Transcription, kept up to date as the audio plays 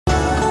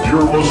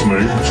You're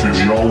listening to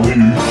the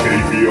all-new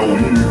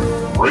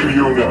KBLU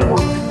Radio Network.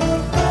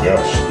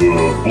 That's the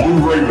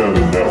Blue Raven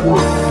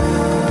Network.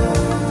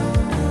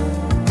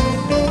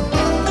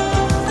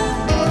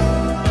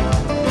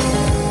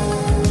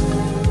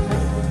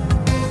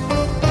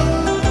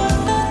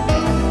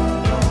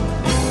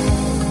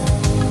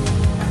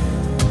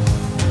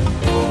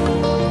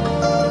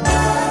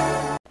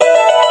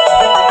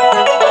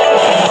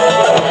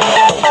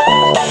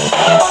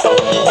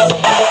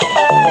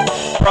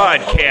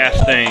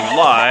 Broadcasting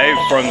live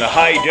from the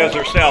high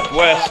desert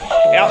southwest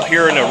out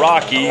here in the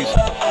Rockies.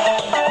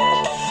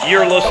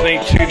 You're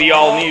listening to the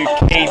all-new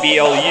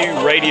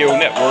KBLU Radio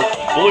Network,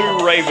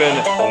 Blue Raven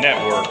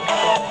Network.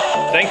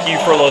 Thank you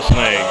for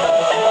listening.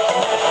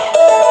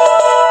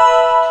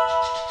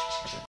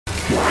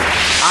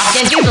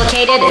 Often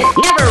duplicated,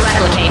 never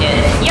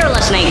replicated. You're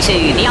listening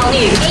to the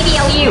all-new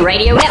KBLU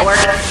Radio Network,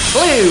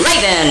 Blue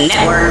Raven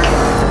Network.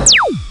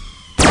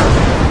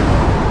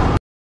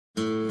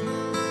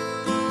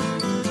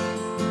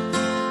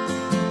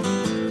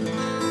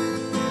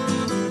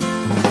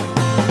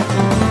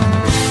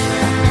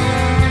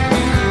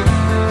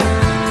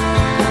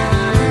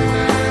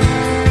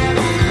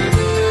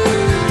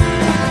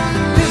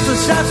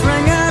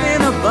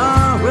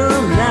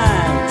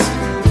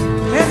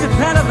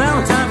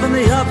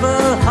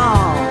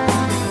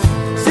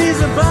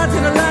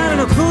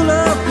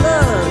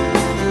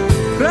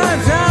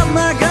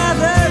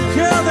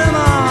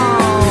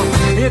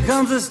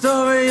 The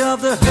story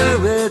of the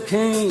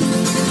hurricane,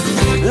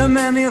 the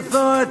man the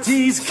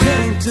authorities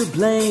came to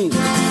blame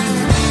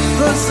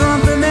for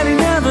something that he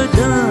never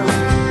done.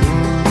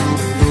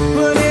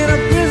 Put in a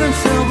prison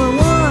cell for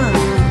one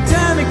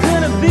time he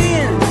could have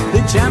been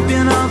the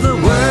champion of the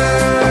world.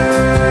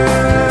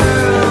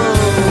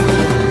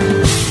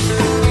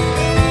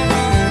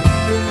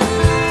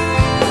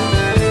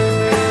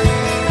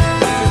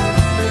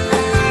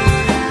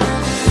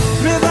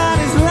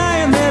 Everybody's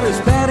lying there as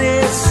bad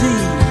as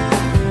sea.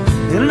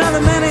 And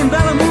another man named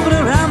Bella moving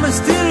around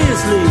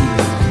mysteriously.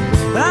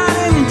 I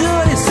didn't do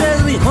it, he says,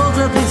 and he holds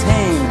up his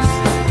hands.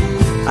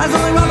 I was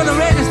only robbing the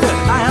register,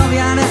 I hope you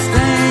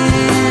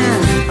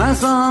understand. I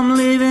saw him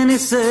leaving, he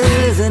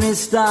says, and he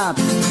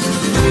stops.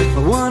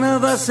 One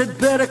of us had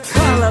better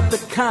call up the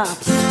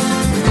cops.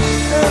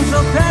 And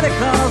so Patty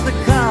calls the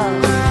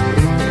cops.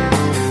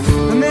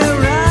 And they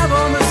arrive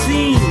on the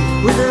scene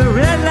with their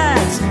red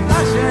lights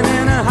flashing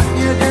in a hot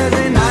New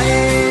Jersey night.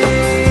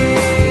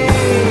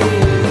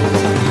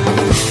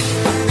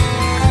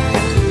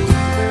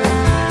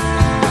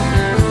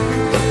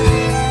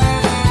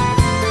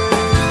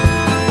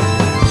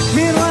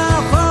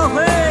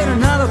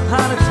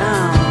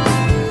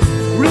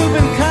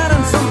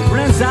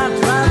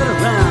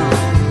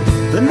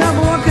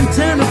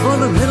 For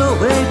the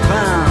middleweight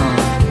crown.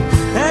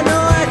 Had no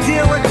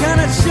idea what kind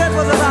of shit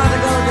was about to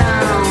go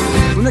down.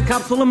 When the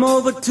cops pulled him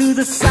over to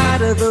the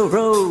side of the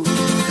road,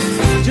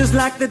 just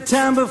like the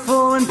time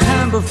before and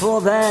time before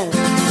that.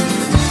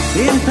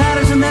 In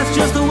Patterson, that's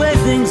just the way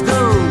things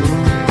go.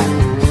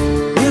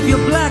 If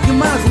you're black, you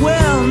might as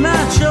well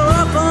not show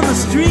up on the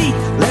street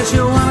unless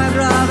you want to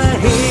draw the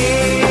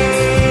head.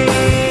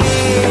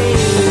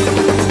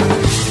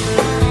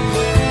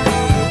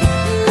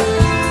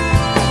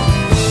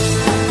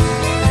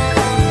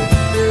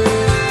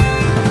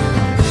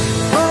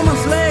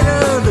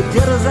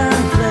 Ghettos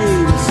and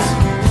flames,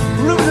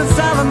 Rubens in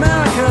South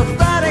America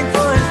fighting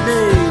for his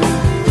name.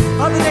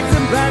 All the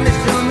Nixon bandits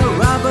from the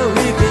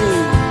robbery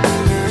game.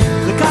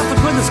 The cops are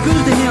putting the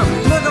screws to him,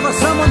 looking for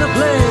someone to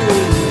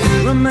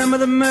blame. Remember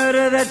the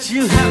murder that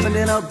you happened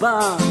in a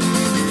bar.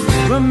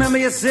 Remember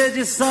you said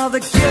you saw the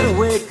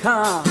getaway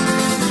car.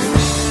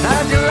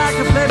 How'd you like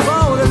to play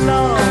ball with the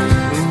law?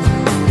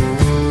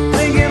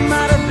 Think it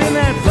might have been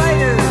that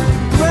fighter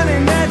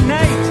running that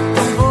night.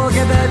 Don't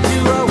forget that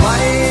you were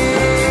white.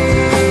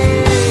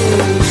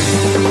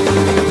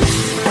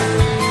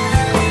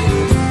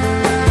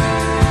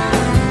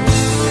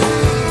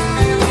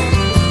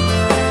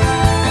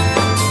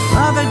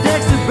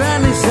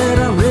 Said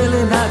I'm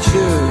really not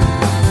sure.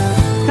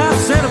 Cop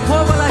said a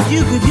poor boy like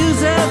you could use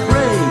that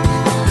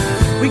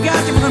break. We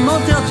got you for the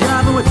motel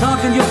job and we're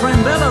talking to your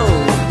friend Bello.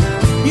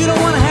 You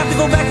don't want to have to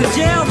go back to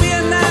jail, be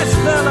a nice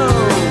fellow.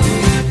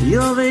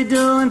 You'll be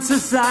doing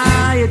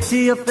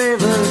society a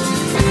favor.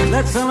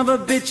 That son of a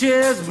bitch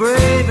is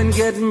brave and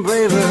getting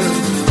braver.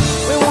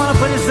 We want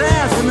to put his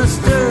ass in the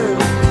stir.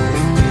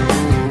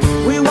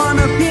 We want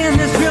to pin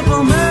this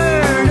triple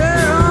murder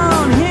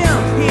on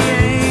him. He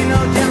ain't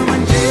no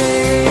gentleman jail.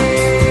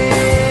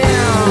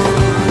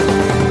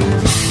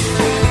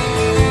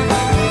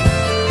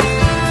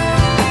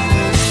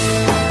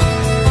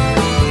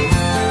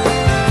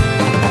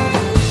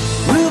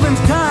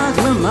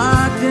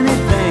 In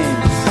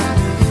advance.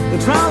 The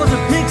trial was a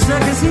pig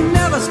circus, he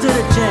never stood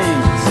a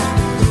chance.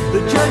 The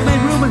judge made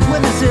Reuben's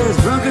witnesses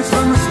drunkards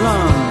from the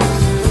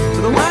slums.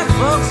 To the white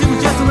folks, he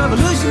was just a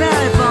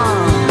revolutionary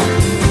bomb.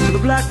 To the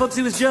black folks,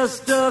 he was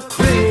just a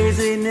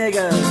crazy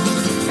nigger.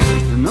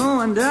 No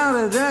one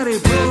doubted that he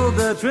pulled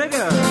the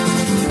trigger,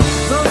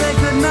 so they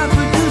could not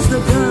produce the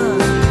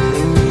gun.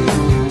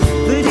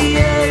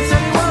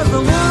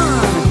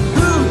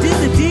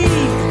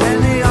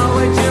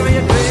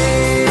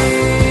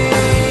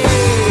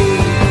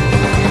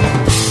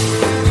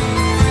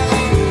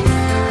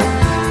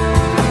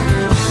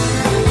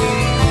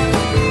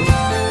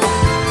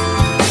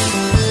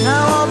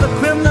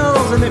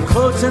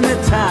 boots and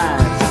their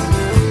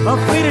ties, are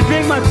free to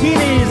drink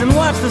martinis and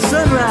watch the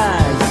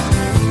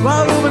sunrise,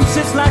 while Reuben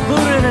sits like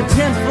Buddha in a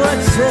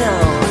 10-foot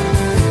cell,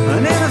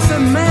 an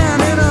innocent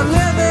man in a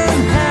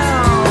living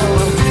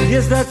hell.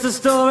 Yes, that's the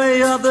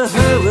story of the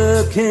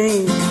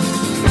hurricane,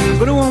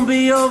 but it won't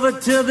be over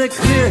till they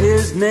clear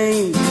his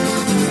name.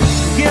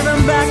 Give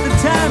him back the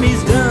time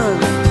he's done,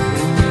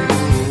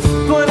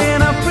 put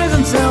in a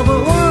prison cell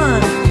for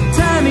one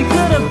time he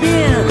could have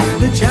been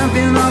the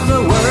champion of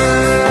the world.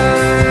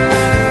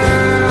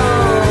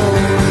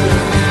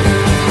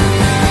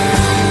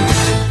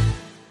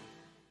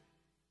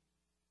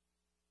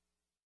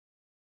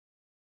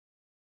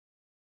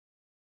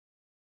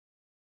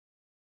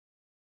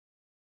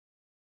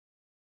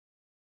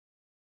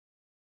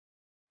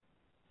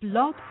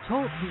 Blog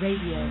Talk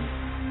Radio.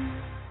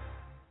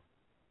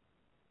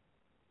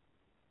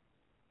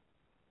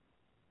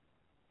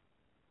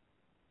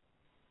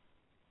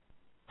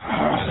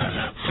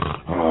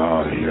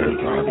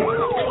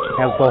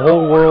 Has the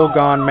whole world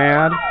gone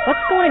mad? What's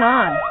going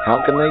on?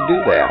 How can they do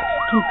that?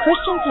 Can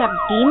Christians have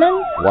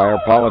demons? Why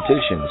are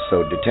politicians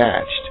so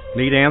detached?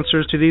 Need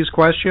answers to these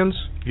questions?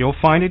 You'll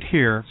find it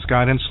here,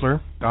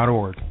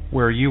 scotthensler.org,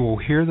 where you will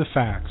hear the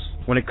facts.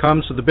 When it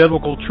comes to the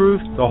biblical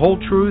truth, the whole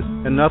truth,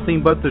 and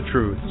nothing but the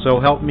truth,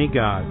 so help me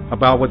God,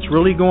 about what's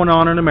really going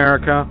on in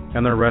America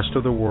and the rest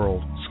of the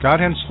world.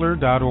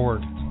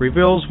 scotthensler.org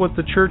reveals what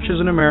the churches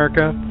in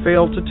America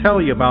failed to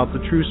tell you about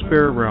the true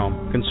spirit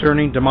realm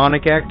concerning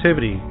demonic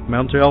activity,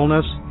 mental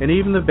illness, and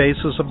even the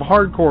basis of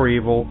hardcore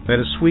evil that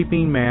is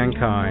sweeping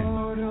mankind.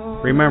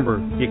 Remember,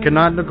 you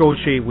cannot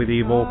negotiate with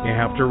evil, you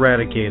have to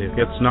eradicate it.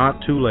 It's not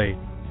too late.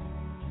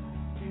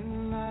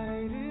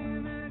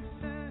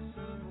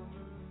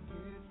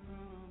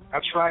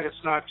 That's right, it's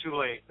not too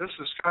late. This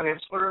is Scott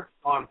Hensler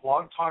on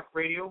Blog Talk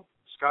Radio,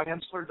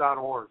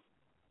 scotthensler.org.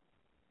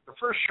 The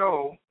first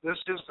show, this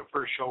is the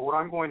first show. What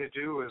I'm going to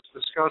do is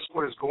discuss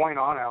what is going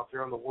on out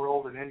there in the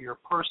world and in your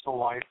personal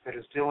life that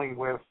is dealing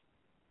with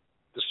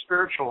the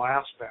spiritual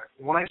aspect.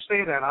 And when I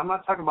say that, I'm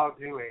not talking about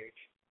New Age.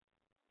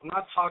 I'm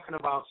not talking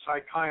about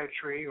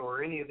psychiatry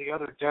or any of the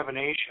other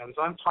divinations.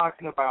 I'm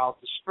talking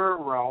about the spirit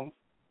realm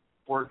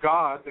where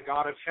God, the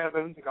God of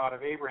heaven, the God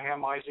of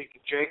Abraham, Isaac,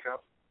 and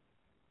Jacob,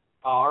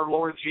 our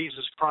Lord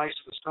Jesus Christ,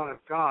 the Son of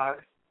God,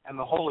 and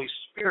the Holy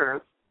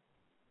Spirit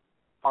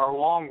are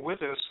along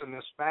with us in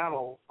this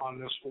battle on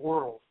this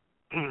world,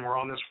 or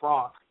on this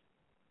rock.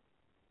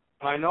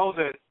 And I know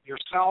that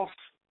yourself,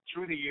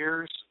 through the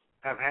years,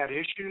 have had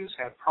issues,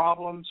 had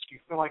problems. You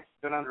feel like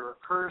you've been under a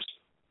curse.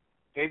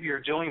 Maybe you're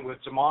dealing with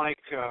demonic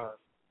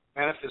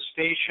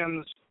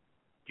manifestations.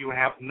 You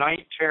have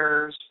night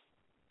terrors.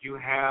 You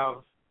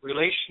have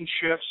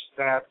relationships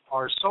that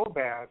are so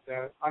bad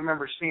that I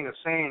remember seeing a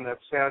saying that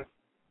said,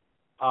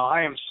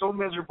 I am so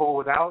miserable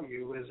without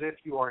you as if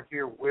you are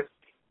here with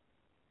me.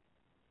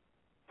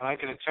 And I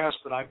can attest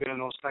that I've been in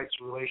those types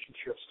of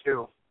relationships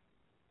too.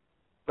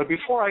 But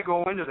before I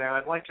go into that,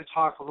 I'd like to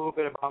talk a little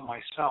bit about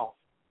myself.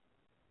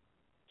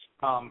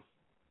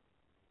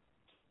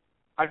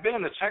 I've been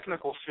in the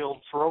technical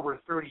field for over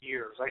 30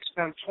 years. I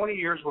spent 20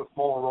 years with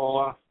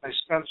Motorola. I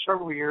spent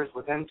several years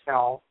with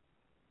Intel.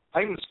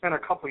 I even spent a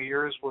couple of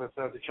years with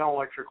the General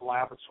Electric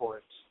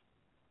Laboratories.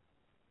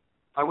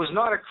 I was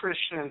not a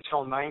Christian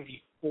until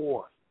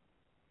 94.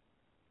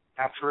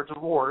 After a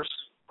divorce,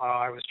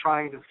 I was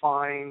trying to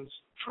find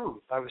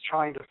truth. I was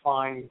trying to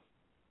find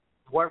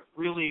what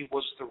really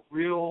was the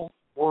real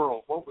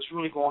world, what was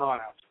really going on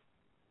out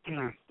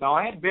there. Now,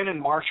 I had been in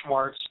martial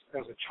arts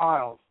as a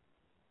child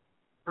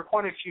for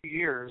quite a few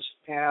years,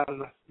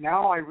 and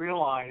now I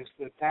realize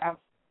that that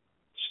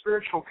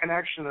spiritual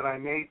connection that I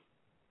made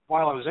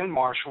while I was in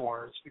martial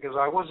arts, because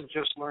I wasn't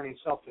just learning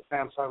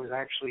self-defense, I was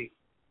actually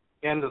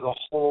into the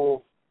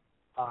whole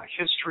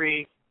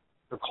history,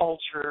 the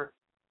culture,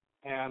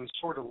 and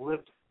sort of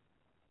lived.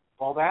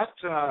 Well, that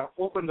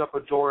opened up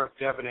a door of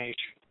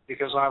divination,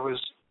 because I was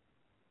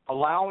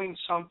allowing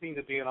something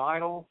to be an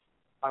idol.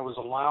 I was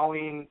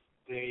allowing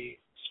the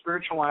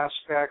spiritual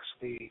aspects,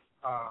 the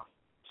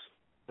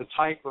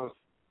type of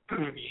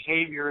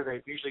behavior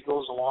that usually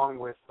goes along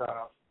with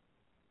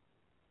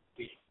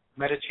the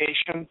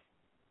meditation,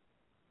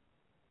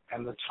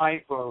 and the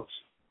type of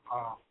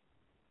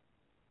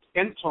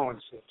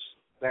influences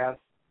that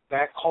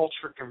that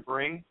culture can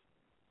bring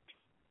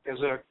is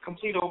a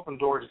complete open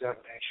door to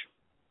divination.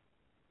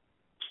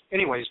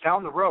 Anyways,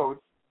 down the road,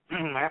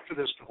 after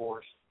this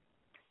divorce,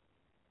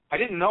 I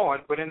didn't know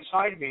it, but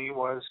inside me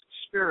was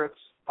spirits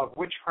of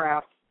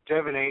witchcraft,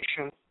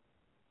 divination,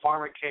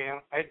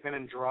 pharmakeia. I had been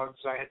in drugs.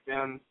 I had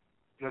been,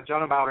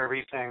 done about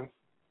everything.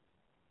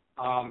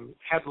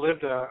 Had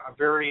lived a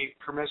very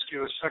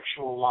promiscuous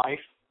sexual life,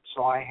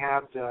 so I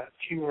had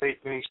accumulated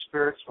many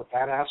spirits with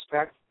that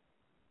aspect.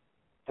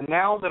 And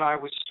now that I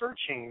was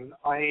searching,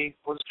 I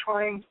was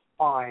trying to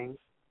find,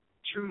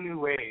 through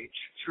New Age,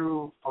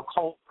 through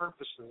occult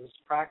purposes,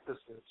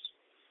 practices,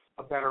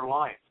 a better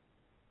life.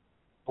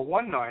 But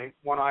one night,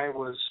 when I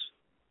was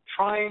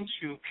trying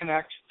to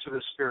connect to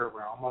the spirit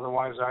realm,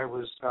 otherwise I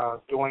was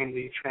doing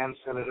the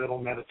transcendental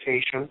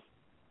meditation,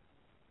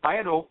 I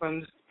had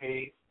opened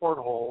a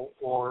porthole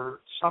or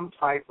some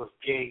type of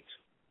gate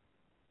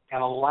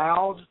and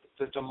allowed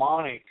the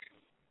demonic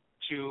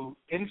to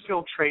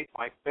infiltrate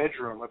my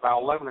bedroom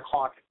about 11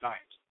 o'clock at night.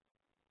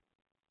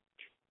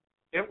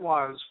 It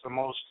was the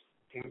most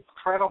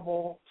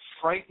incredible,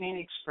 frightening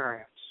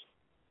experience.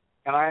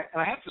 And I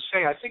have to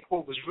say, I think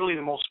what was really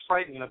the most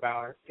frightening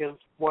about it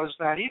was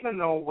that even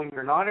though when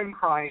you're not in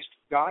Christ,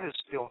 God is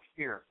still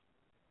here.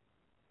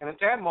 And at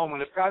that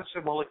moment, if God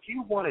said, well, if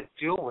you want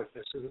to deal with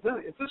this,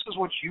 if this is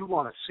what you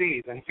want to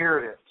see, then here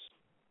it is.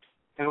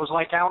 And it was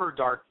like outer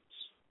darkness.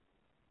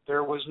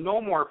 There was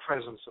no more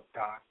presence of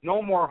God,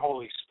 no more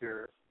Holy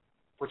Spirit,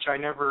 which I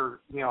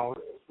never,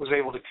 was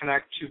able to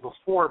connect to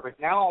before. But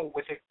now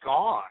with it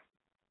gone,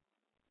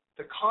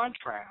 the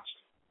contrast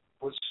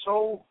was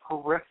so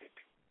horrific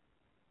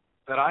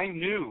that I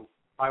knew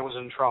I was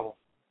in trouble.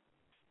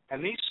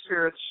 And these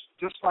spirits,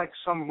 just like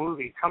some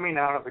movie, coming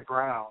out of the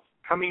ground,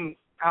 coming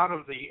out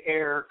of the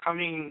air,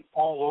 coming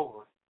all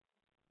over,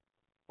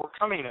 were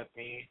coming at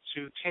me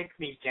to take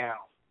me down.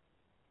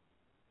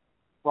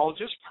 Well,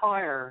 just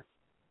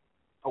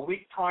a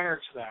week prior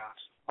to that,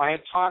 I had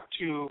talked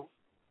to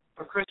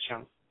a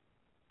Christian,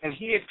 and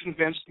he had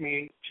convinced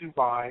me to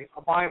buy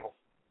a Bible.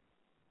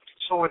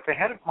 So at the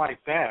head of my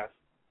bed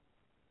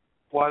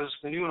was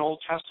the New and Old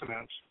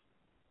Testament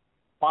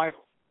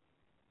Bible.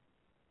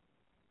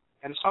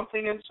 And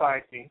something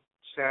inside me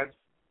said,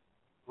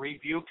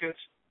 rebuke it.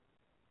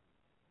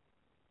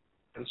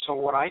 And so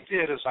what I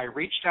did is I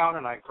reached out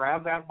and I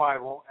grabbed that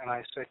Bible and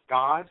I said,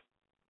 God,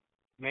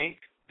 make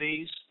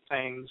these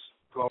things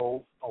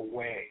go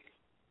away.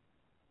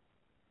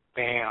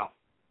 Bam.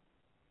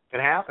 It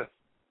happened.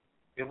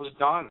 It was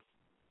done.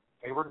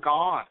 They were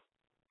gone.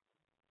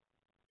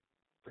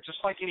 But just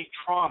like any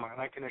trauma,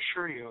 and I can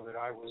assure you that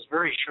I was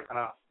very shooken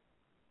up,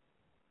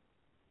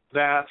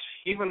 that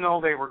even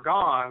though they were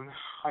gone,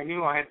 I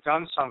knew I had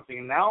done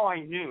something. Now I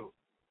knew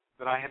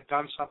that I had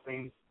done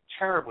something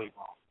terribly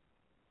wrong.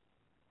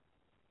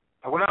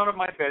 I went out of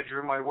my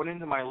bedroom. I went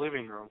into my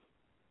living room.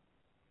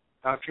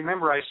 Now, if you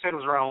remember, I said it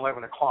was around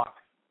 11 o'clock.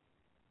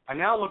 I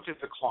now looked at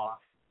the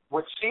clock.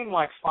 What seemed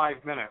like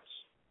 5 minutes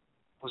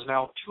was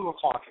now 2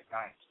 o'clock at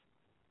night.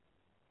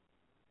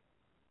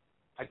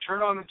 I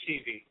turned on the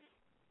TV,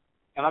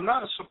 and I'm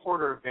not a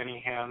supporter of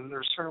Benny Hinn.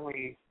 There's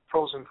certainly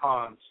pros and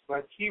cons,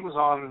 but he was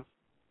on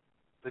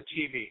the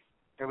TV.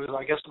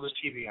 I guess it was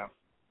TVM,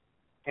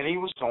 and he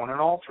was doing an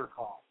altar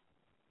call.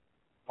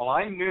 Well,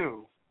 I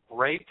knew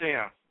right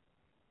then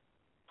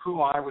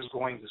who I was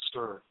going to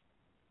serve.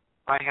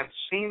 I had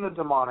seen the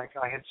demonic.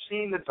 I had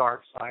seen the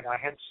dark side. I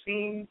had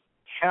seen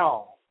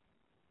hell,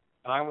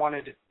 and I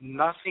wanted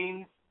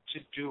nothing to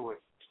do with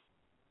it.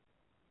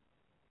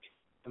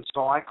 And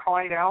so I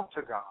cried out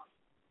to God.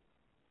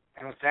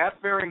 And at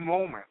that very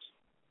moment,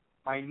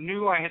 I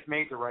knew I had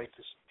made the right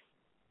decision.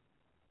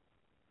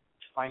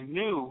 I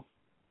knew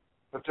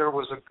that there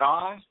was a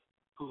God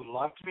who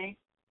loved me,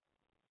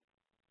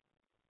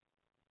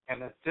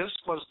 and that this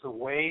was the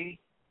way,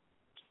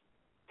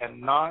 and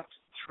not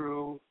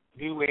through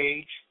New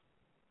Age,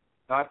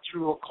 not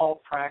through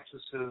occult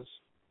practices,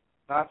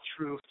 not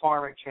through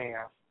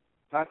pharmakeia,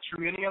 not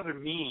through any other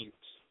means,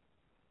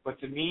 but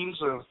the means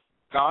of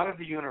God of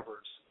the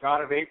universe,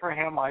 God of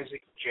Abraham, Isaac,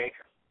 and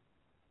Jacob,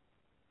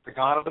 the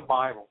God of the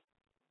Bible.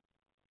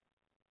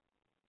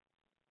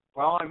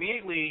 Well, I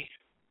immediately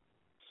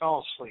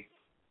fell asleep.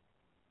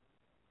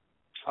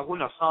 I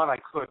wouldn't have thought I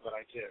could, but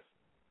I did.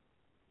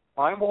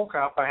 When I woke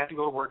up, I had to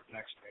go to work the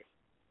next day.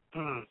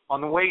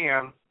 On the way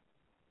in,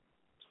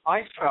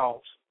 I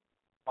felt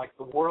like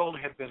the world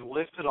had been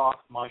lifted off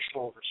my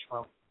shoulders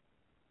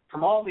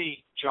from all the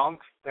junk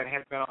that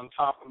had been on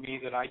top of me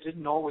that I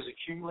didn't know was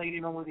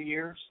accumulating over the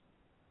years.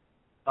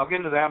 I'll get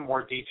into that in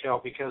more detail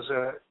because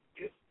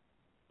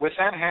with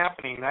that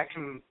happening, that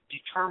can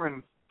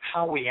determine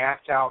how we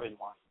act out in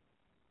life.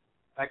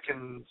 That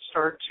can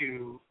start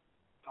to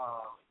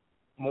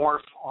morph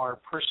our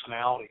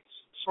personalities,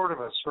 sort of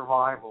a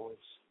survival.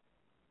 It's,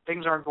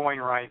 things aren't going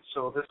right,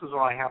 so this is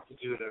what I have to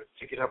do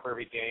to get up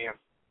every day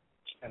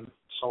and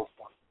so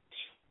forth.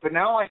 But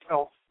now I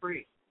felt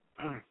free.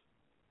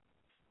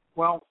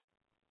 Well,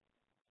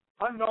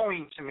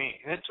 unknowing to me,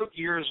 and it took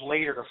years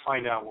later to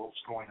find out what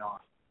was going on,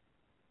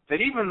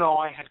 that even though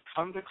I had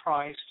come to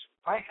Christ,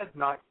 I had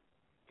not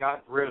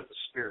gotten rid of the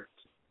Spirit.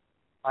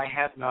 I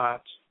had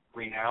not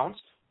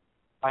renounced.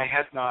 I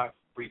had not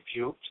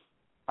rebuked.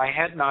 I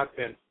had not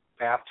been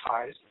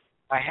baptized.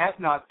 I had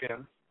not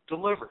been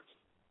delivered.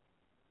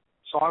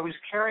 So I was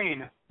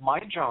carrying my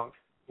junk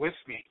with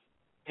me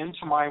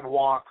into my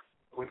walk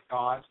with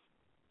God,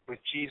 with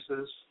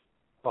Jesus,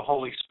 the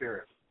Holy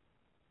Spirit.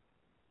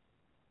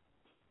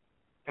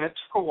 And it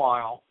took a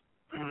while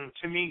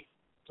to meet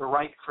the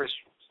right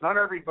Christians. Not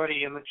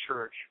everybody in the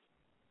church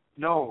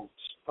knows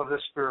of the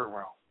spirit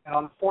realm. And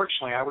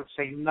unfortunately, I would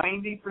say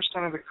 90%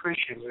 of the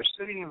Christians are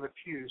sitting in the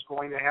pews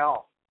going to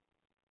hell,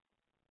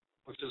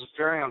 which is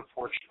very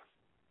unfortunate.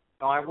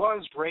 Now, I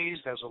was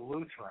raised as a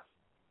Lutheran,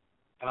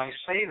 and I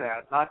say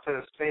that not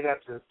to say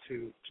that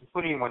to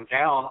put anyone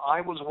down.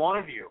 I was one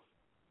of you.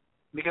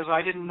 because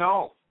I didn't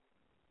know.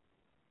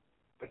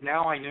 But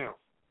now I knew.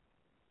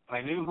 And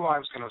I knew who I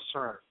was going to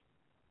serve.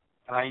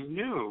 And I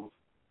knew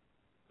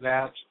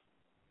that,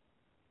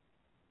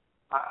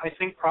 I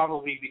think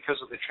probably because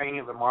of the training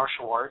of the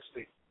martial arts,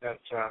 that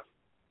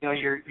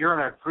you're in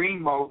a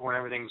green mode when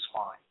everything's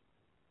fine.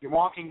 You're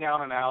walking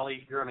down an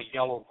alley, you're in a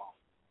yellow mode.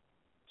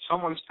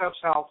 Someone steps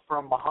out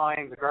from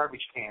behind the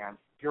garbage can,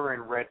 you're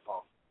in red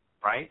mode,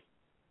 right?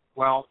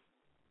 Well,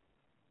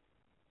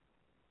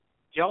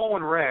 yellow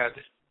and red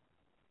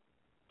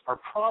are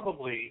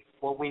probably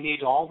what we need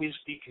to always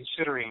be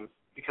considering,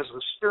 because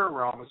the spirit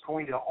realm is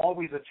going to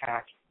always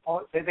attack.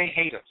 They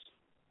hate us.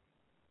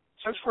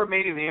 Since we're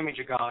made in the image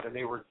of God and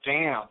they were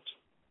damned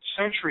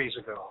centuries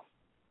ago,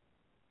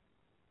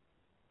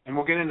 and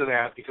we'll get into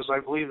that because I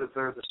believe that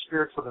they're the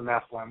spirits of the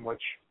Nephilim,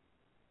 which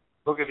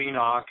Book of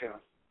Enoch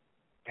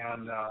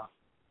and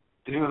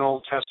the New and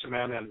Old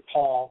Testament and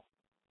Paul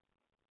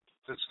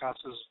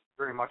discusses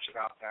very much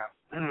about that.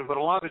 But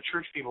a lot of the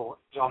church people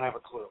don't have a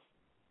clue.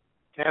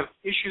 They have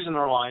issues in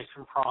their life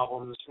and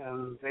problems,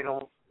 and they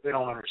don't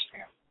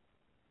understand.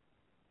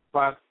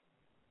 But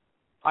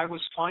I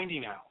was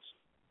finding out,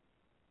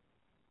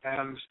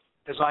 and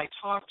as I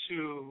talked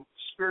to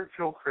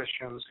spirit-filled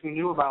Christians who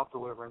knew about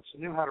deliverance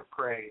and knew how to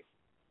pray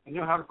and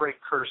knew how to break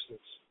curses,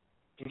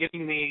 and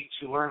getting me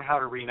to learn how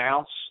to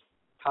renounce,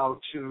 how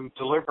to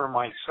deliver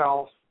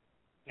myself,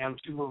 and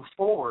to move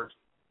forward,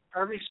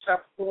 every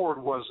step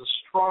forward was a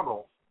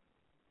struggle,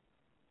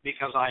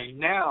 because I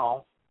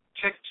now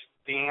kicked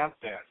the ant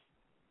bed.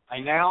 I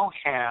now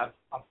had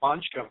a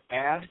bunch of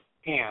bad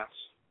ants,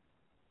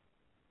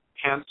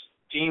 hence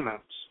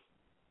demons,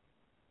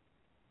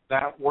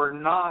 that were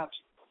not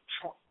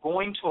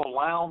going to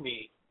allow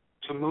me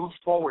to move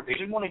forward. They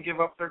didn't want to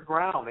give up their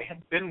ground. They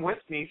had been with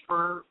me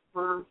for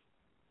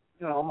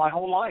my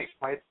whole life.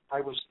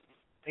 I was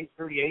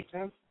 38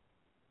 then,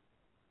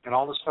 and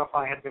all the stuff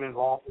I had been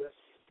involved with.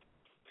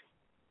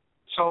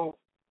 So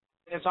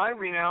as I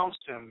renounced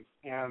him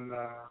and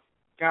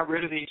got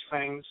rid of these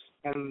things,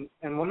 and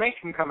when they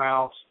can come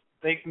out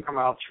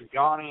through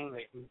yawning.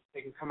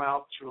 They can come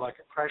out through like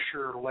a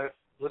pressure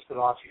lifted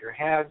off of your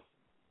head,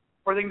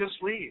 or they can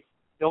just leave.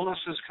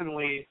 Illnesses can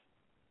leave,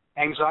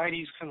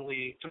 anxieties can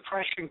leave,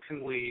 depression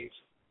can leave,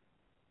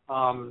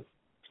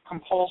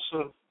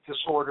 compulsive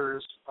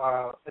disorders,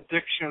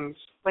 addictions,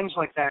 things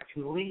like that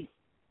can leave.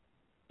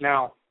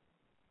 Now,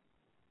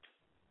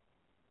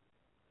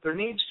 there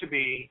needs to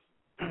be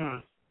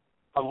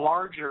a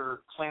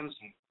larger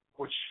cleansing,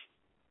 which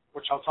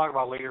I'll talk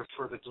about later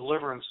for the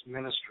deliverance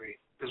ministry,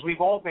 because we've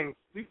been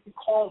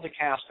called to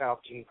cast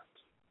out demons.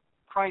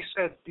 Christ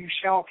said, "You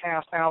shall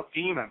cast out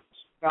demons."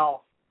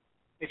 Now,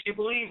 if you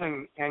believe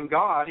in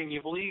God and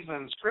you believe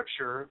in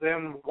Scripture,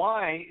 then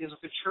why is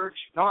the church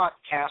not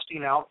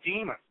casting out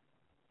demons?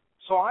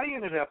 So I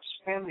ended up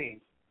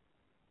spending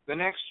the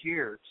next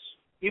years,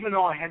 even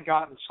though I had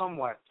gotten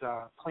somewhat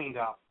cleaned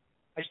up,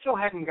 I still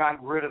hadn't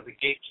gotten rid of the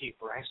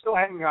gatekeeper. I still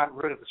hadn't gotten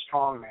rid of the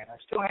strong man. I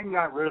still hadn't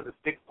gotten rid of the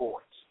big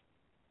boys.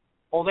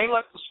 Well, they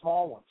let the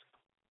small ones go.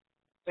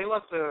 They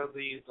let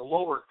the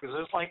lower, because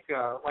it's like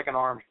an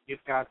army.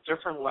 You've got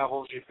different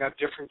levels. You've got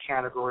different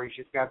categories.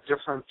 You've got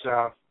different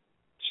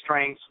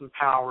strengths and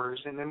powers.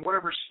 And then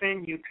whatever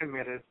sin you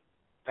committed,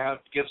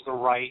 that gives the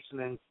right and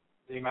then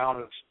the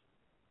amount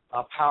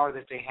of power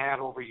that they had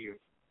over you.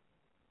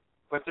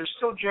 But there's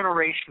still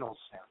generational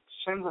sins.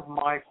 Sins of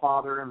my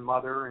father and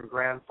mother and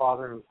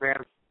grandfather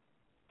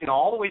and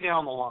all the way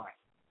down the line.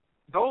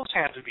 Those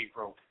had to be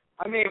broken.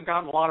 I may have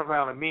gotten a lot of it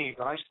out of me,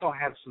 but I still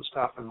had some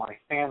stuff in my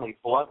family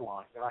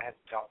bloodline that I had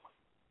to deal with.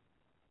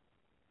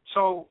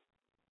 So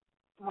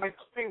my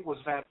point was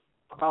that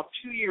about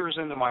 2 years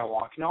into my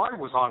walk, I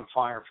was on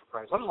fire for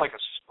Christ. I was like a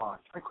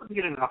sponge. I couldn't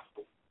get enough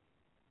of it.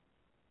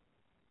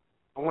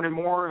 I wanted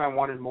more, and I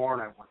wanted more,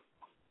 and I wanted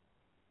more.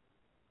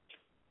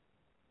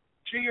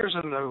 2 years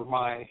into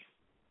my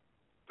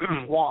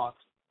walk,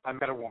 I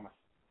met a woman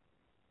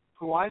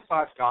who I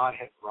thought God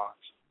had brought.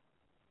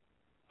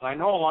 And I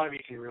know a lot of you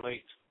can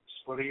relate to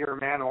this, whether you're a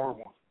man or a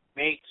woman.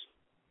 Mate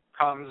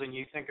comes and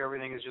you think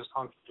everything is just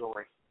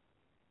hunky-dory.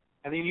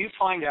 And then you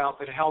find out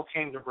that hell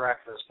came to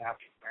breakfast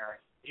after you're married.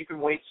 You can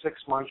wait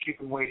 6 months, you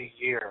can wait a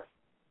year.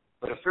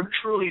 But if they're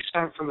truly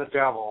sent from the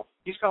devil,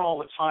 he's got all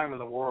the time in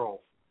the world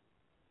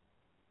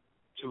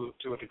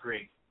to a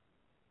degree.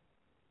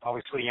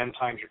 Obviously, end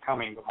times are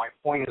coming, but my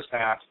point is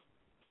that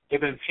they've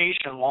been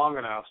patient long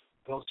enough,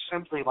 they'll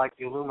simply, like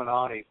the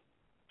Illuminati,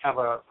 have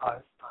a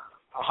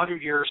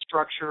 100-year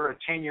structure, a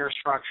 10-year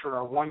structure, or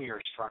a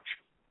 1-year structure.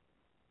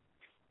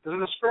 Because in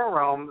the spirit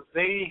realm,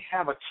 they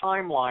have a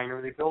timeline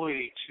or the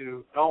ability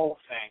to know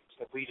things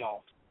that we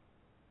don't.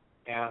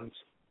 And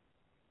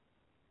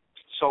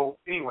so,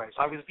 anyways,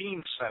 I was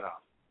being set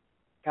up,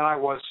 and I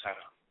was set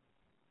up.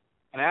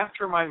 And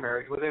after my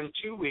marriage, within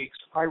 2 weeks,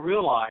 I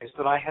realized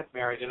that I had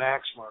married an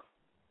axe murderer.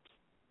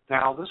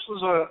 Now, this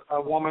was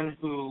a woman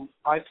who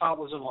I thought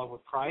was in love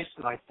with Christ,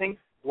 and I think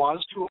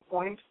was to a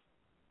point,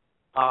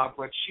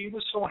 but she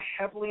was so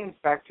heavily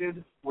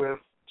infected with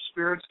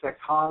spirits that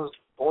caused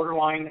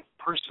borderline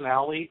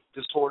personality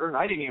disorder, and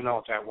I didn't even know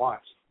what that was.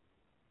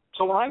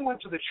 So when I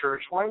went to the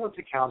church, when I went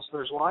to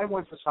counselors, when I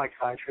went to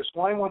psychiatrists,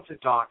 when I went to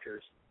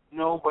doctors,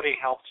 nobody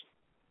helped me.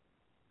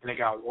 And it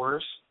got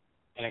worse,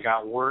 and it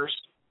got worse,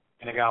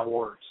 and it got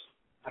worse.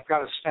 I've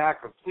got a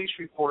stack of police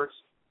reports,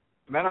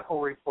 medical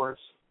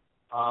reports,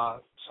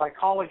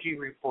 psychology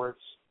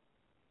reports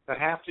that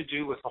have to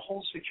do with the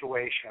whole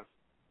situation.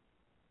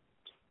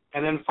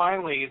 And then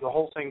finally, the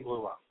whole thing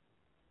blew up.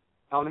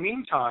 Now, in the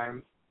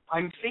meantime,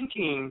 I'm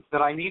thinking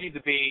that I needed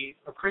to be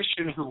a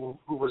Christian who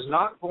was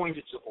not going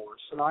to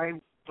divorce, and I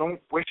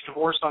don't wish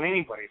divorce on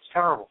anybody. It's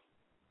terrible.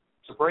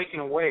 It's a breaking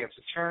away. It's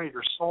a tearing of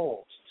your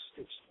soul.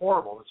 It's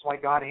horrible. It's why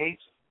God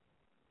hates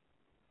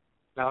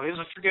it. Now, it is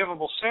a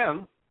forgivable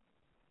sin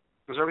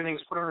because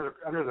everything's put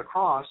under the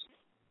cross.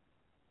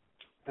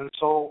 And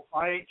so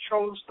I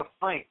chose to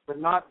fight, but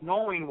not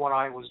knowing what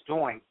I was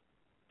doing,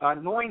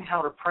 not knowing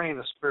how to pray in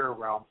the spirit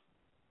realm,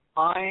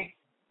 I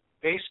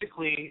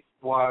basically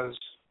was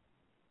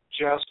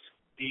just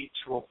beat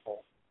to a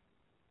pulp.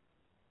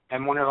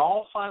 And when it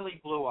all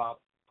finally blew up,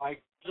 I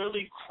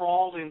literally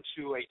crawled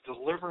into a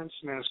deliverance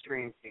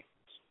ministry in Phoenix,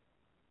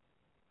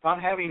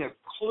 not having a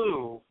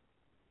clue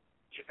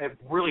at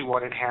really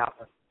what had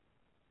happened.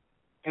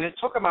 And it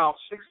took about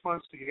 6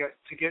 months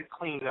to get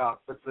cleaned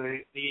up, but the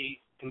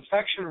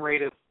infection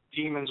rate of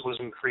demons was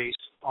increased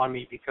on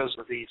me because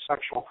of the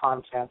sexual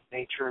content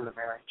nature in the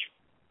marriage,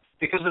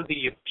 because of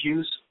the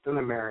abuse in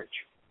the marriage,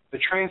 the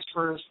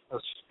transfers of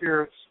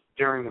spirits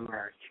during the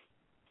marriage,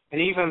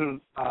 and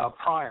even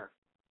prior.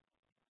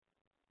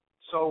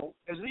 So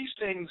as these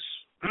things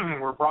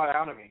were brought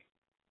out of me,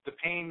 the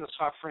pain, the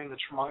suffering, the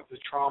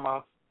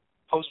trauma,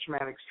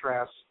 post-traumatic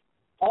stress,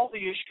 all the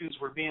issues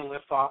were being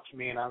lifted off to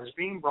me, and I was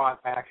being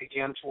brought back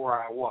again to where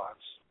I was,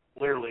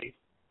 literally,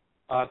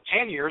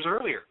 10 years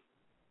earlier,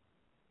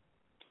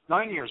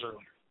 9 years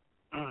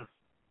earlier.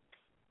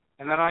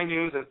 And then I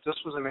knew that this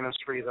was a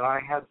ministry that I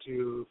had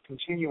to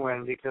continue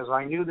in because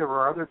I knew there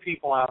were other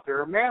people out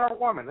there, man or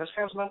woman. This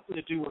has nothing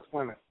to do with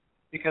women.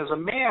 Because a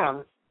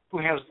man who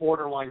has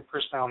borderline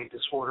personality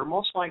disorder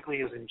most likely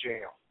is in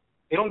jail.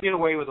 They don't get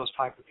away with those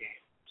type of games.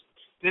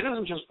 It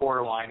isn't just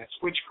borderline. It's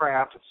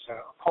witchcraft. It's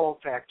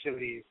occult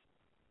activities.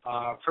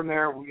 From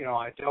there,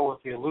 I dealt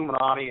with the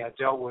Illuminati. I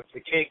dealt with the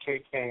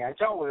KKK. I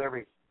dealt with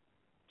everything.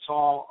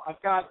 So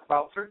I've got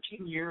about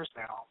 13 years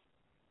now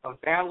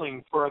of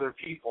battling for other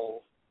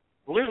people,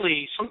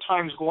 literally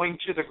sometimes going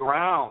to the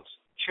ground,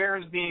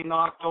 chairs being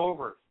knocked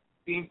over,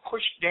 being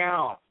pushed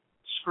down,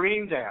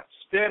 screamed at,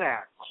 spit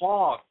at,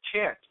 clawed,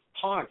 kicked,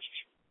 punched.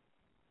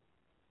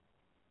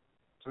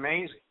 It's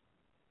amazing.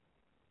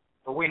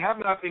 But we have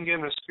not been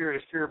given a spirit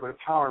of fear, but a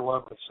power,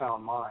 love, and a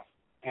sound mind.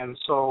 And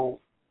so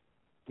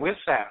with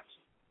that,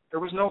 there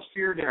was no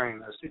fear during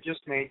this. It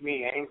just made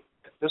me angry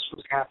that this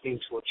was happening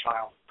to a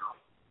child.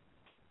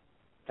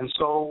 And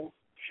so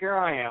here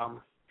I am,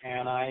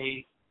 and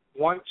I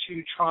want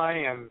to try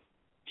and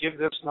give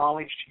this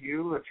knowledge to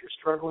you if you're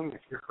struggling, if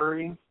you're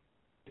hurting,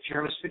 if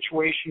you're in a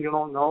situation you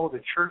don't know,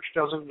 the church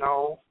doesn't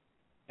know.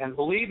 And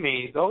believe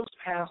me, those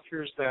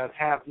pastors that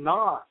have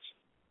not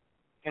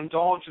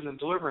indulged in the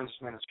deliverance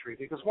ministry,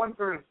 because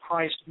 1/3 of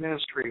Christ's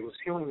ministry was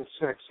healing the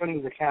sick,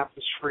 setting the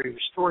captives free,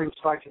 restoring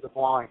sight to the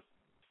blind,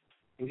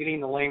 and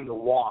getting the lame to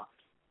walk.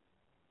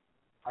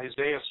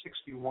 Isaiah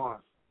 61,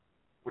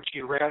 which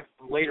he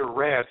later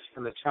read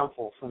from the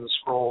temple, from the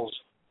scrolls,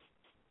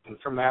 and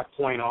from that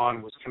point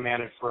on was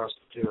commanded for us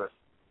to do it.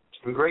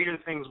 And greater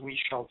things we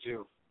shall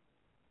do.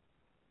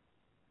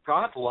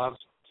 God loves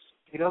us.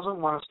 He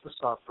doesn't want us to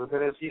suffer,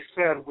 but as he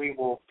said, we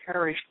will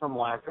perish from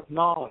lack of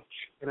knowledge.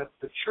 And if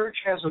the church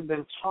hasn't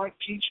been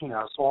teaching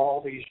us all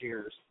these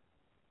years,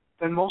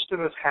 then most of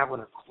us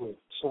haven't a clue.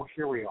 So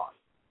here we are.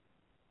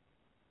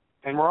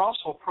 And we're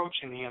also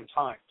approaching the end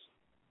times.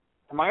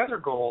 And my other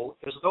goal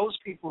is those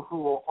people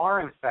who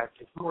are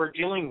infected, who are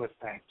dealing with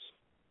things,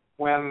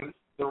 when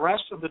the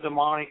rest of the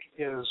demonic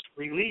is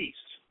released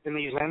in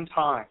these end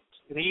times,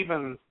 and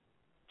even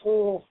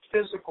full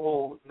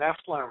physical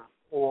Nephilim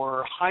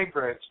or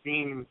hybrids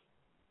being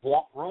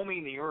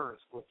roaming the earth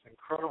with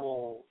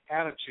incredible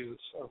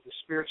attitudes of the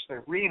spirits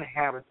that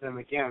re-inhabit them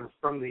again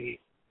from the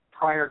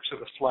prior to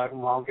the flood,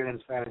 and I'll get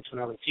into that into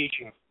another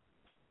teaching.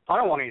 I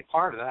don't want any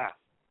part of that.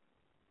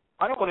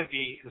 I don't want to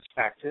be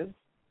infected.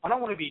 I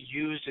don't want to be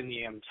used in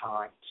the end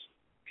times.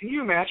 Can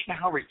you imagine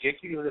how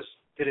ridiculous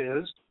it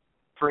is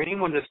for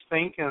anyone to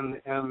think in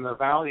the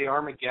Valley of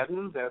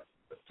Armageddon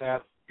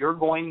that you're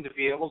going to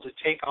be able to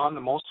take on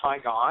the Most High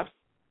God?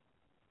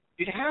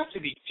 You'd have to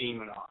be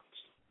demonized.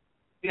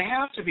 You'd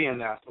have to be a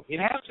Nephilim.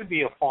 You'd have to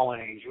be a fallen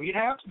angel. You'd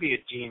have to be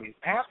a demon. You'd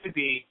have to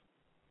be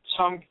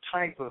some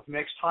type of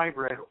mixed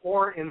hybrid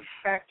or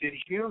infected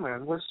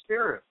human with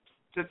spirit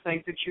to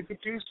think that you could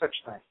do such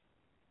things.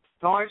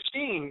 Now, I've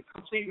seen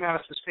complete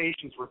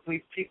manifestations where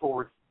people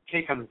were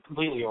taken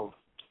completely over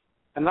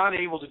and not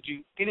able to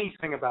do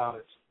anything about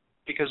it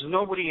because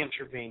nobody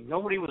intervened.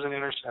 Nobody was an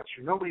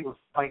intercessor. Nobody would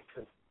fight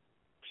them.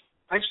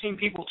 I've seen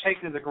people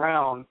taken to the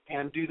ground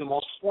and do the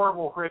most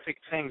horrible, horrific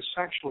things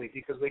sexually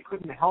because they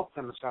couldn't help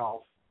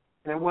themselves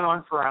And it went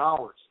on for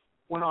hours,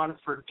 went on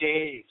for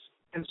days,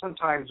 and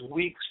sometimes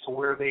weeks, to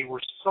where they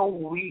were so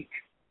weak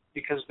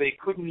because they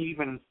couldn't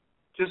even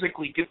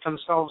physically get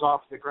themselves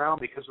off the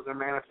ground because of their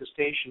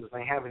manifestations.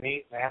 They haven't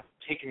eaten, they haven't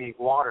taken any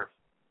water.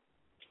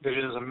 That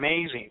it is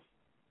amazing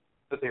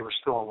that they were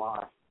still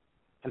alive.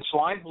 And so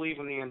I believe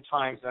in the end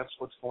times that's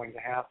what's going to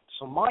happen.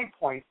 So my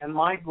point and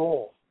my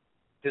goal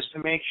is to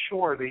make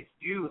sure that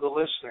you, the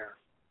listener,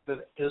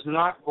 that is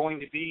not going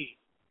to be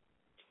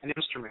an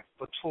instrument,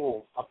 a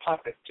tool, a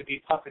puppet, to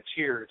be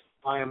puppeteered.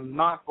 I am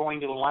not going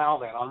to allow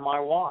that on my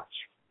watch.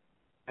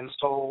 And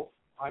so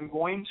I'm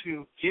going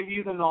to give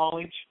you the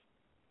knowledge.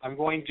 I'm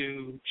going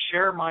to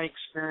share my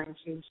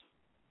experiences.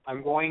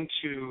 I'm going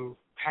to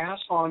pass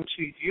on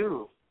to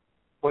you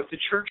what the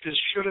churches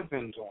should have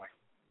been doing,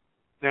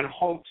 in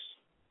hopes,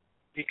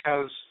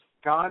 because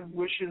God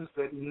wishes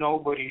that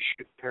nobody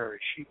should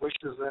perish. He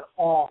wishes that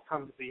all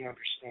come to the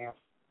understanding.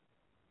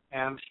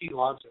 And He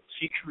loves us.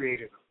 He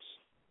created us.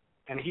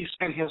 And He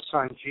sent His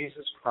Son,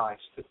 Jesus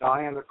Christ, to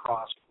die on the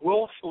cross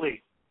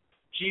willfully.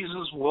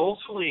 Jesus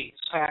willfully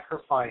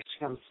sacrificed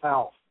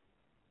Himself.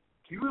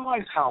 Do you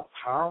realize how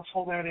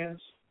powerful that is?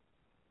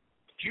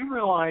 Do you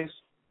realize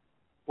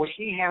what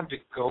He had to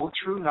go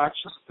through, not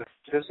just the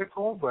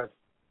physical, but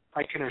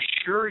I can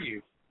assure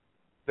you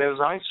that as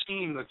I've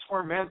seen the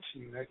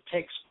tormenting that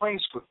takes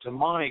place with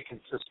demonic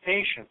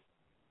infestation,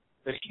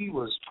 that He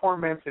was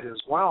tormented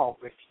as well,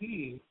 but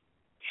He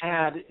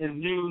had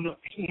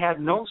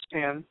no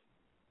sin,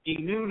 He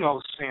knew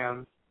no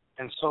sin,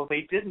 and so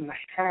they didn't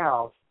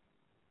have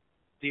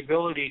the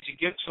ability to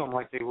get to Him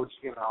like they would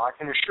to get. Now, I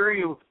can assure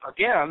you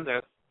again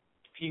that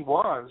He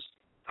was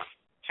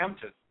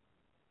tempted,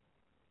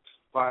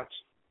 but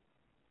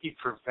He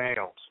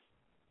prevailed.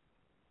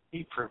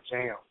 He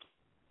prevailed.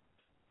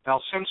 Now,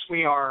 since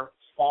we are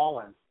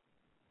fallen,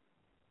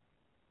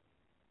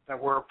 that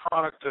we're a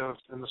product of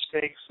the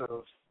mistakes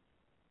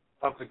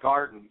of the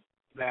garden,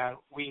 that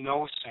we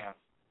know sin.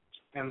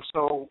 And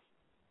so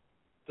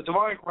the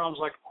demonic realm is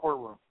like a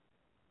courtroom.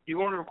 You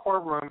go into a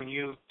courtroom and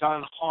you've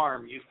done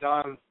harm, you've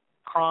done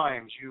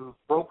crimes, you've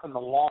broken the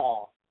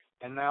law,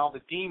 and now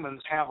the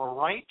demons have a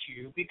right to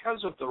you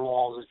because of the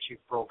laws that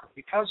you've broken,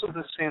 because of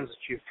the sins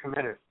that you've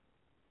committed.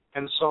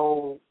 And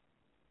so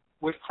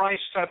with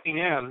Christ stepping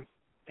in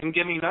and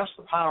giving us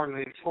the power and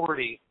the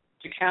authority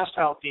to cast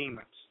out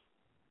demons,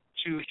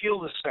 to heal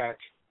the sick,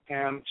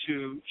 and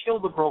to heal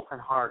the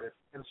brokenhearted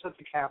and set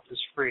the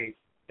captives free,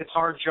 it's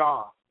our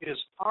job. It is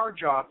our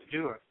job to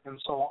do it.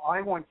 And so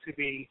I want to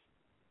be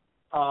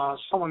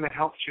someone that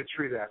helps you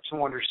through that,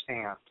 to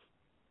understand.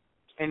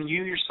 And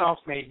you yourself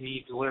may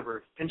be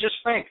delivered. And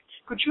just think,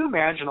 could you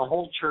imagine a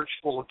whole church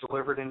full of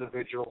delivered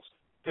individuals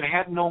that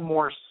had no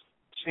more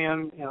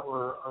sin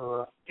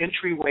or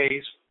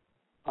entryways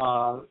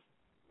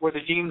where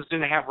the demons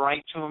didn't have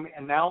right to them,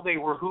 and now they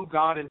were who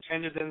God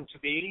intended them to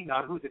be,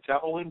 not who the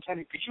devil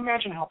intended? Could you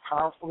imagine how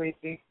powerful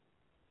they'd be?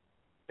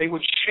 They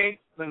would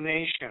shake the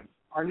nation.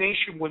 Our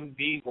nation wouldn't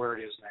be where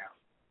it is now.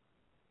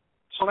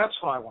 So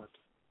that's what I want to do.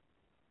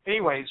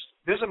 Anyways,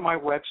 visit my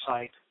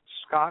website,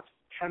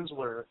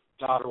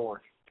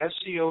 scotthensler.org,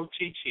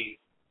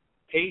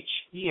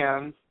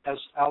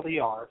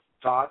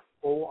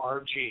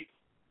 SCOTTHENSLER.org,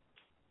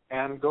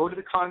 and go to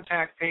the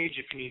contact page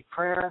if you need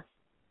prayer.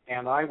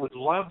 And I would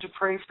love to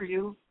pray for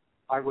you.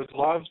 I would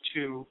love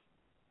to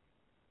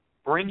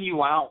bring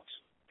you out.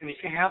 And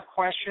if you have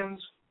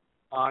questions,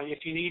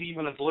 if you need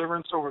even a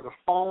deliverance over the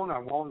phone,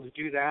 I'm willing to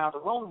do that.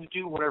 I'm willing to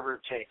do whatever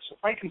it takes.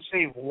 If I can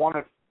save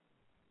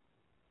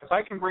if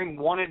I can bring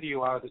one of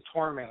you out of the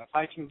torment, if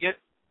I can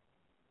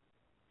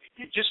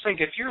just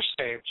think, if you're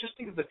saved, just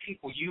think of the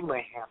people you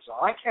lay hands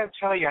on. I can't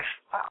tell you,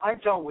 I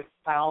dealt with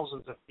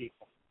thousands of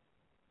people.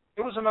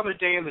 It was another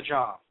day in the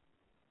job.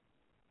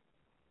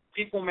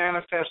 People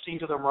manifesting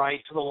to the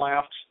right, to the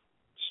left,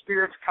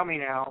 spirits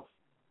coming out.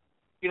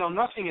 You know,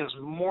 nothing is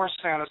more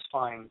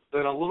satisfying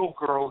than a little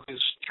girl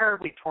who's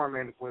terribly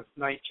tormented with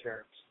night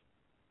terrors.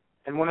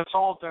 And when it's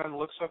all done,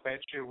 looks up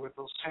at you with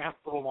those half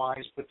little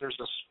eyes, but there's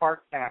a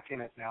spark back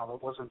in it now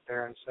that wasn't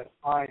there, and said,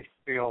 I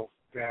feel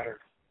better.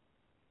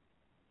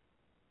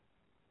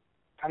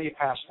 How do you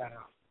pass that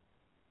out?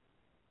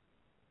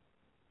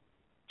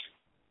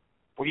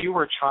 Well, you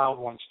were a child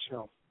once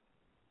too,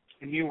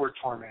 and you were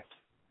tormented.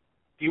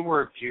 You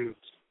were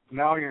abused.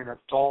 Now you're an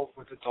adult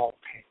with adult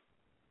pain.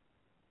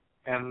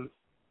 And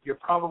you're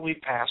probably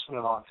passing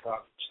it on to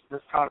others.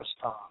 It's got to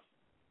stop.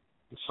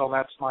 And so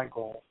that's my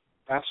goal.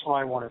 That's what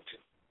I want to do.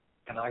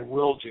 And I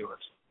will do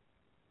it.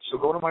 So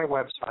go to my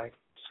website,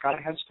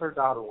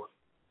 scotthensler.org.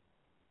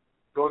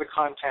 Go to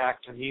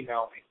contact and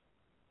email me.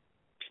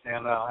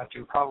 And I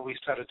can probably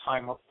set a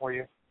time up for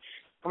you.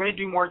 I'm going to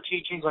do more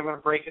teachings. I'm going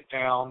to break it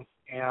down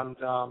and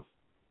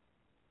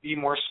be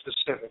more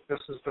specific.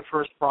 This is the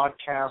first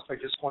broadcast. I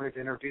just wanted to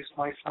introduce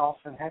myself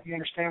and have you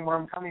understand where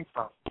I'm coming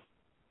from.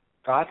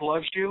 God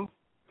loves you.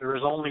 There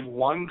is only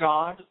one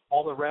God.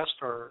 All the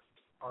rest are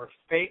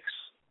fakes.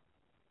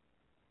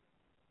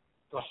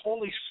 The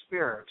Holy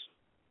Spirit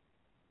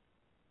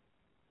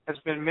has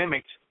been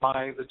mimicked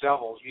by the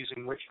devil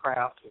using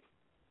witchcraft,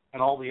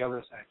 and all the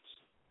other things.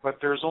 But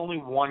there's only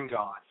one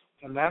God,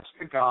 and that's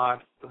the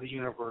God of the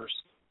universe,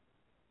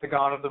 the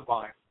God of the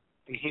Bible.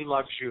 And He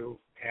loves you,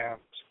 and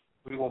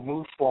we will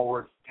move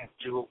forward and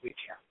do what we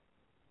can.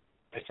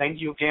 I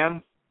thank you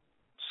again,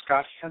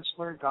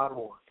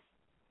 ScottHensler.org.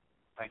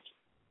 Thank you.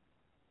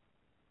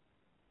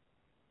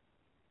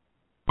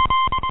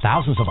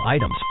 Thousands of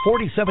items,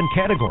 47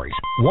 categories,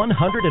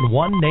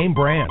 101 name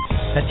brands.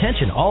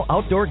 Attention all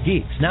outdoor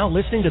geeks now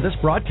listening to this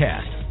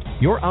broadcast.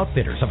 Your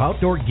outfitters of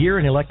outdoor gear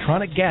and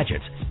electronic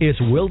gadgets is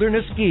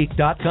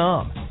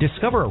wildernessgeek.com.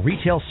 Discover a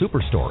retail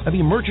superstore of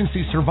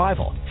emergency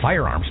survival,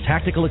 firearms,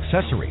 tactical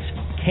accessories,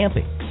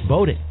 camping,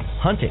 boating,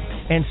 hunting,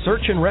 and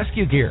search and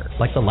rescue gear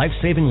like the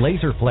life-saving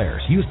laser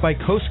flares used by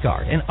Coast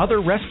Guard and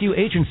other rescue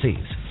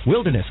agencies.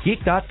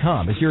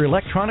 WildernessGeek.com is your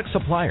electronic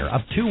supplier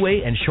of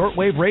two-way and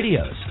shortwave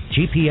radios,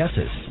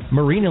 GPSs,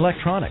 marine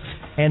electronics,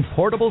 and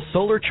portable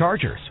solar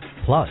chargers.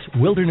 Plus,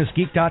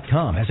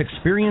 WildernessGeek.com has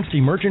experienced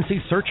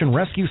emergency search and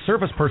rescue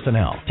service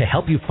personnel to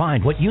help you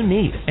find what you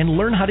need and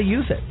learn how to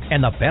use it.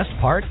 And the best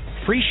part?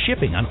 Free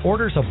shipping on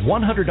orders of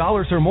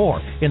 $100 or more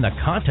in the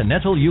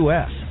continental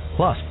U.S.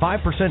 Plus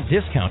 5%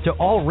 discount to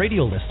all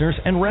radio listeners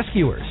and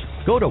rescuers.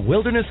 Go to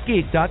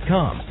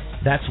WildernessGeek.com.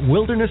 That's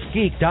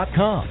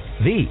WildernessGeek.com,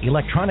 the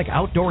electronic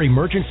outdoor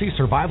emergency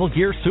survival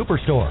gear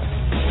superstore.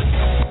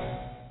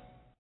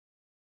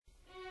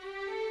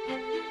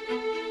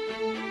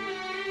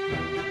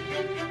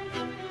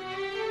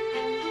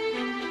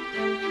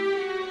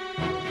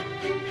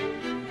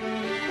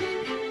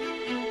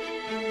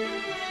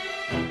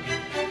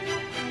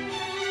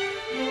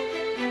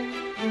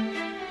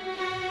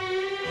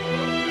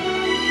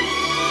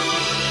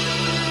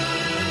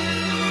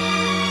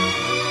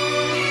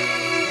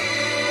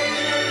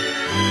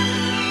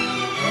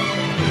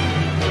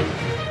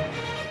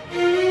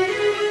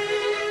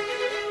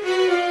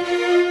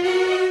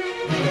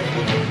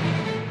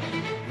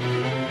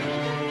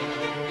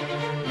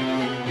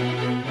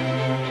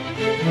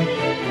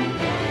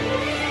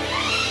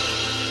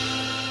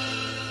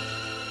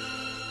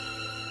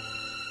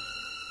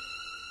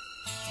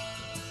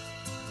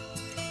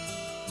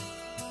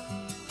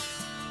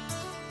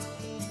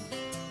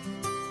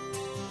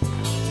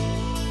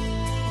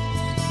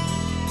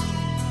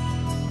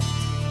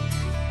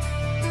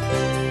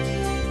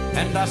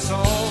 And I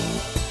saw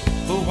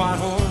a white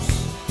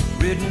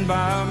horse ridden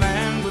by a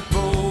man with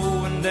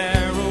bow and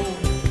arrow,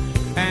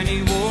 and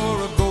he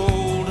wore a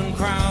golden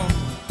crown,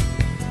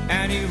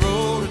 and he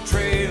rode a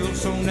trail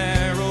so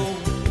narrow,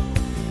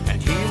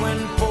 and he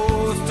went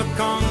forth to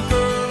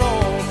conquer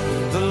all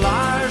the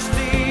liars,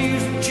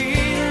 thieves, and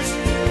cheaters,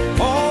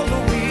 all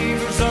the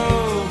weavers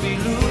of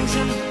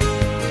illusion,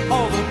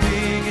 all the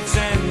bigots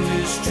and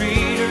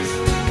mistreaters,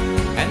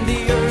 and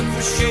the earth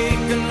was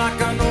shaken like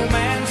a no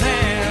man's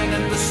hand,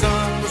 and the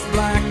sun was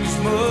black as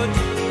mud,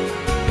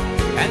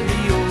 and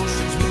the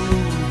oceans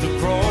moved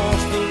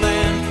across the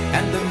land,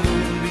 and the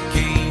moon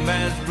became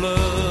as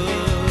blood.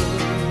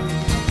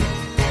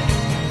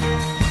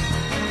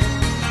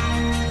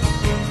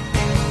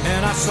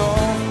 And I saw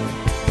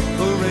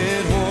a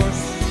red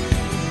horse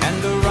and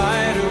the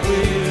rider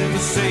with a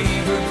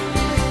saber,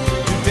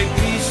 to take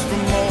peace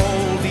from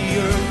all the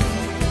earth,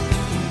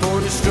 for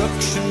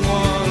destruction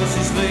was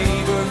his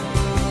labor,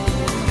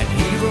 and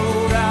he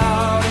rode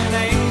out in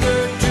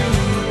anger to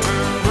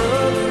turn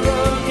brother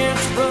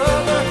against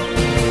brother,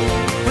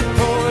 with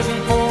poison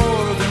for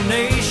the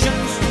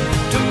nations,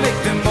 to make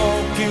them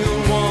all kill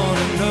one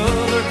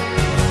another.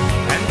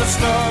 And the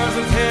stars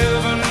of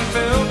heaven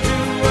fell to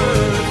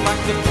earth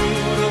like the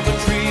fruit of a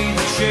tree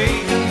that's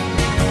shaken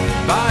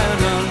by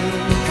an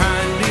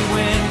unkindly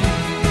wind,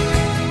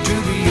 to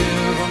be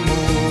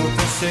evermore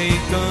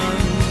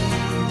forsaken.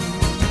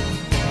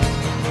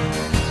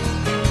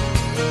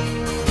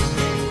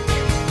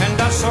 And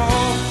I saw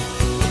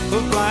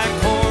a black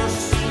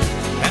horse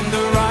and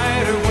the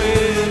rider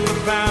with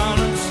a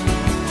balance,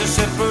 to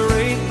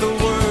separate the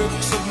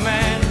works of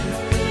man,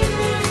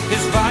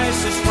 his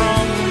vices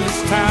from his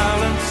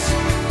talents,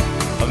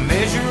 a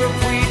measure of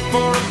wheat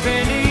for a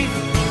penny,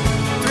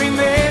 3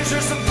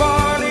 measures of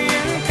barley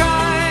in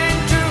kind,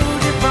 to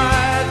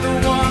divide the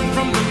one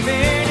from the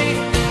many,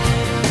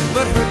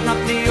 but hurt not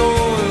the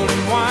oil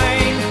and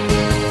wine.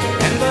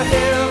 And the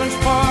heavens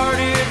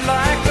parted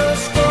like a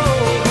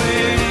scroll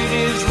when it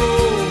is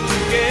rolled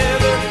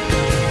together,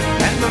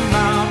 and the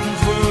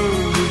mountains were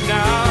moved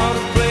out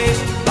of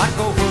place like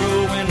a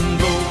whirlwind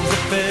blows a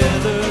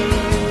feather.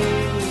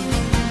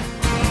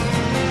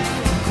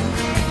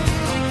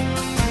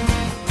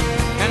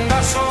 And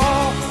I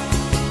saw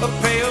a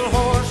pale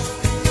horse,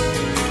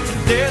 and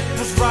death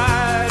was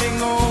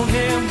riding on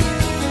him,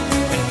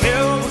 and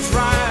hell was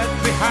right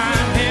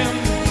behind him,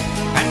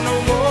 and no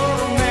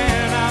mortal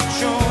man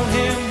outshone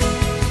him.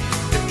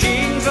 The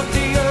kings of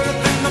the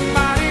earth and the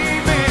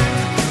mighty men,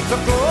 the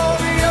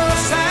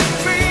glorious and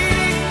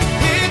free,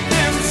 hid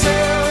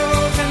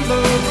themselves in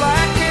the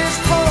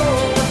blackest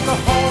hole with the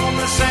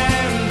homeless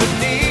and the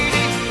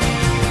needy,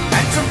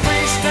 and some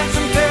priests and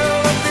some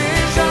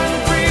television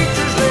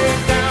preachers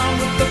laid down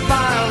with the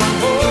vile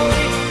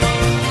unholy,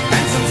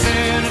 and some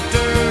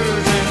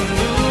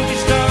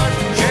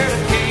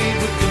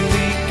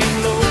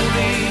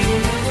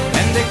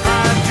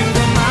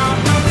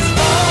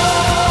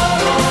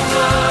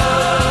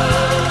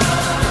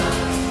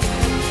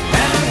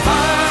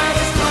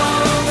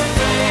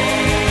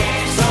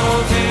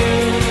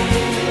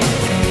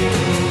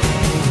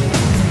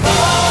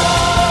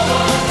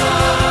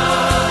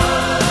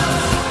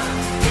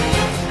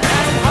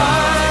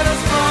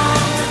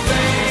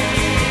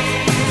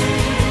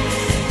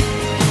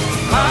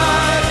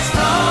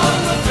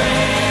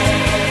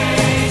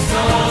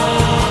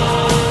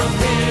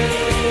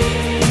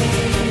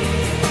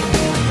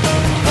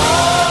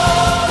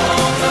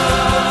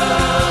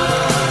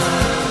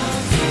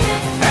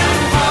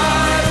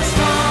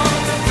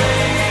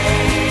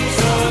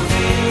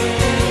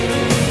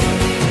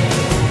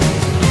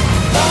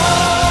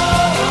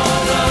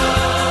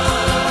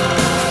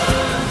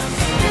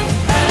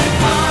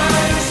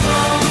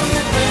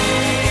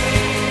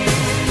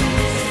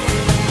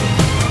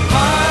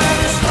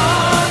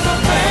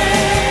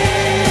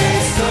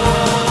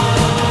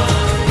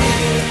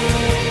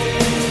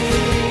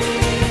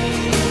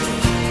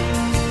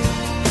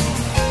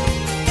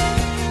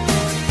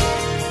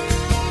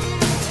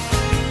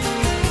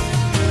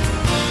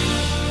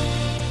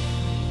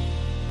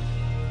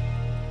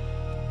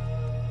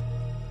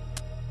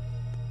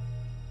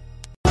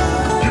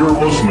You're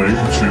listening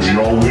to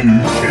the all-new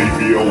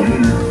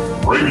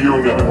KBLU Radio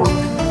Network.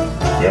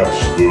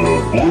 That's the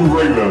Blue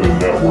Raven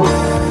Network.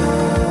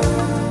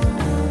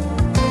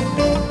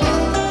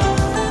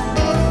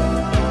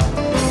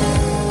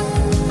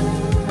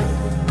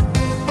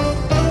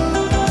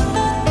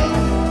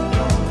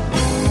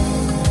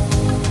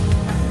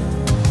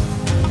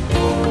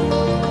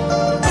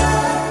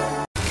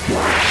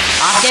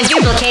 Often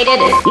duplicated,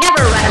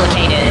 never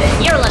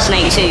replicated. You're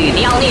listening to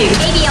the all-new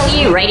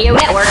KBLU Radio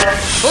Network,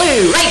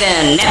 Blue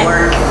Raven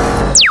Network.